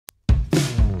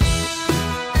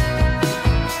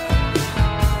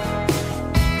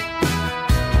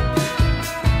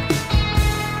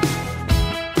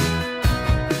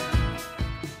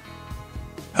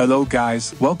Hello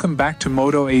guys, welcome back to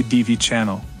Moto ADV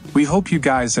channel. We hope you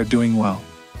guys are doing well.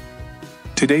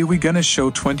 Today we're gonna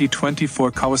show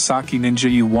 2024 Kawasaki Ninja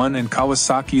E1 and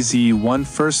Kawasaki ZE1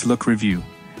 first look review,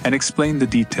 and explain the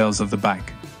details of the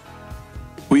bike.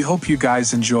 We hope you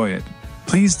guys enjoy it.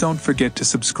 Please don't forget to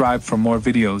subscribe for more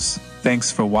videos.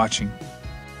 Thanks for watching.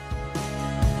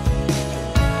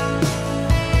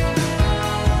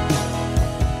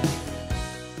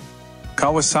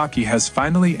 Kawasaki has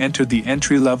finally entered the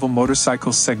entry-level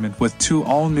motorcycle segment with two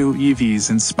all-new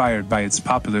EVs inspired by its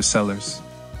popular sellers.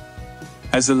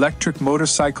 As electric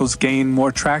motorcycles gain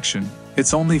more traction,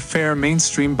 it's only fair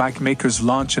mainstream bike makers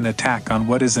launch an attack on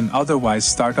what is an otherwise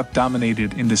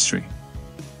startup-dominated industry.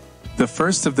 The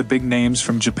first of the big names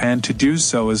from Japan to do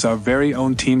so is our very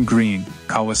own Team Green,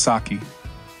 Kawasaki.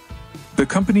 The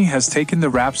company has taken the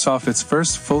wraps off its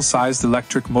first full-sized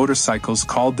electric motorcycles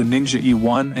called the Ninja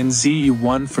E1 and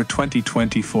ZE1 for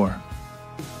 2024.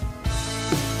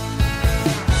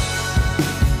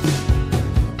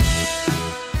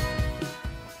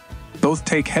 Both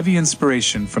take heavy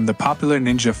inspiration from the popular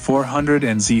Ninja 400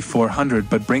 and Z400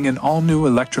 but bring an all-new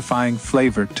electrifying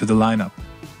flavor to the lineup.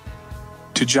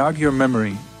 To jog your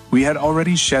memory, we had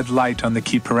already shed light on the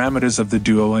key parameters of the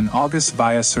duo in August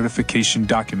via certification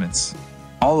documents,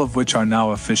 all of which are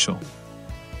now official.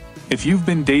 If you've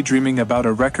been daydreaming about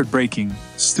a record-breaking,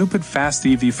 stupid fast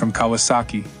EV from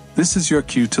Kawasaki, this is your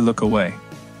cue to look away.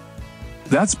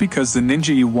 That's because the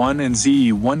Ninja E1 and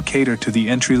ZE1 cater to the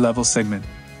entry-level segment,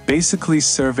 basically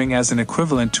serving as an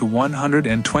equivalent to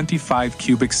 125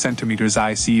 cubic centimeters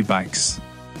ICE bikes.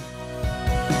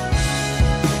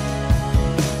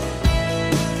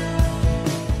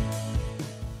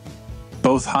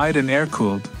 Both hide and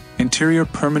air-cooled, interior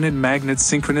permanent magnet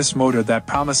synchronous motor that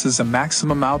promises a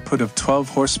maximum output of 12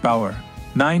 horsepower,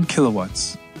 9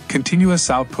 kilowatts.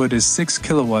 Continuous output is 6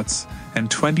 kilowatts and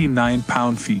 29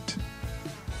 pound-feet.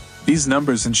 These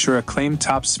numbers ensure a claimed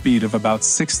top speed of about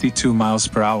 62 miles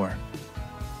per hour.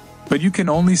 But you can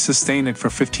only sustain it for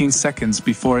 15 seconds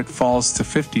before it falls to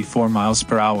 54 miles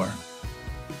per hour.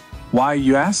 Why,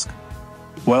 you ask?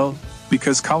 Well,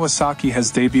 because Kawasaki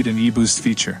has debuted an e-boost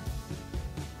feature.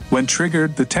 When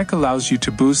triggered, the tech allows you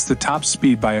to boost the top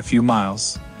speed by a few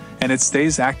miles, and it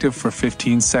stays active for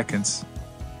 15 seconds.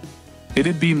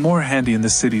 It'd be more handy in the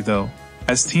city though,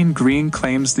 as Team Green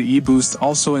claims the e-boost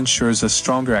also ensures a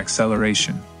stronger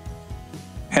acceleration.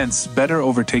 Hence, better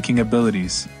overtaking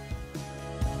abilities.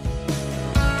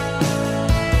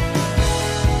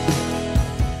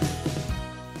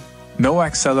 No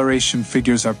acceleration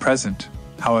figures are present,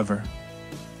 however.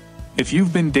 If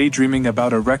you've been daydreaming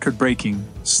about a record-breaking,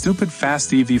 stupid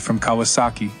fast EV from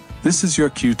Kawasaki, this is your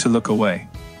cue to look away.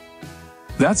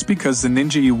 That's because the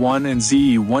Ninja E1 and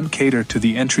ZE1 cater to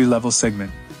the entry-level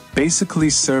segment, basically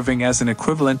serving as an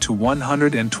equivalent to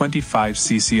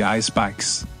 125cc ICE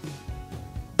bikes.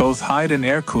 Both hide and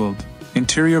air-cooled,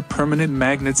 interior permanent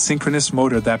magnet synchronous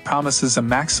motor that promises a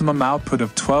maximum output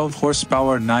of 12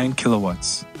 horsepower 9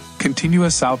 kilowatts.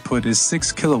 Continuous output is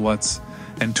 6 kilowatts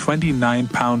and 29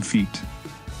 pound-feet.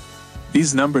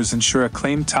 These numbers ensure a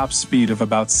claimed top speed of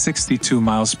about 62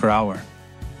 miles per hour.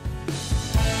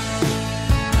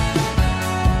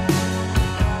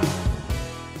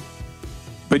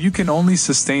 But you can only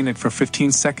sustain it for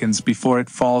 15 seconds before it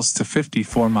falls to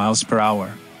 54 miles per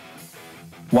hour.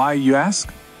 Why, you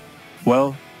ask?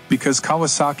 Well, because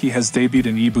Kawasaki has debuted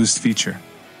an e-boost feature.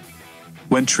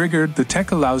 When triggered, the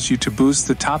tech allows you to boost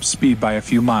the top speed by a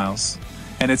few miles,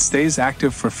 and it stays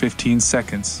active for 15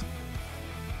 seconds.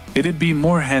 It'd be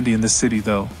more handy in the city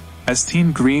though, as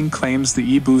Team Green claims the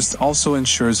e-boost also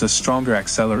ensures a stronger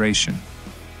acceleration.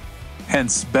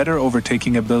 Hence, better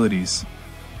overtaking abilities.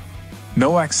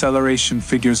 No acceleration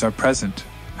figures are present,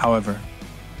 however.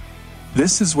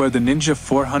 This is where the Ninja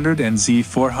 400 and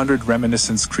Z400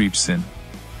 reminiscence creeps in.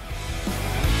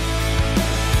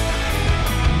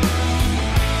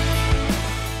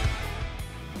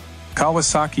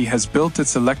 Kawasaki has built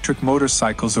its electric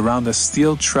motorcycles around a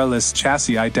steel trellis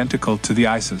chassis identical to the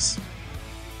ICE's.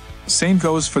 Same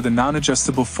goes for the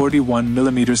non-adjustable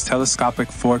 41mm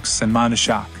telescopic forks and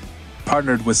monoshock,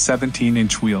 partnered with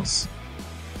 17-inch wheels.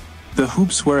 The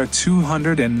hoops were a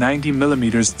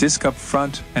 290mm disc up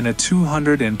front and a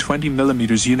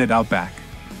 220mm unit out back,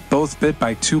 both bit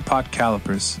by 2-pot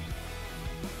calipers.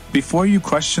 Before you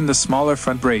question the smaller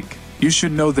front brake, you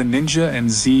should know the Ninja and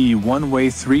ZE1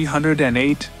 weigh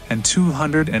 308 and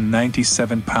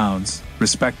 297 pounds,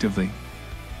 respectively.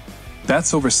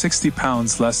 That's over 60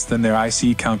 pounds less than their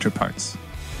ICE counterparts.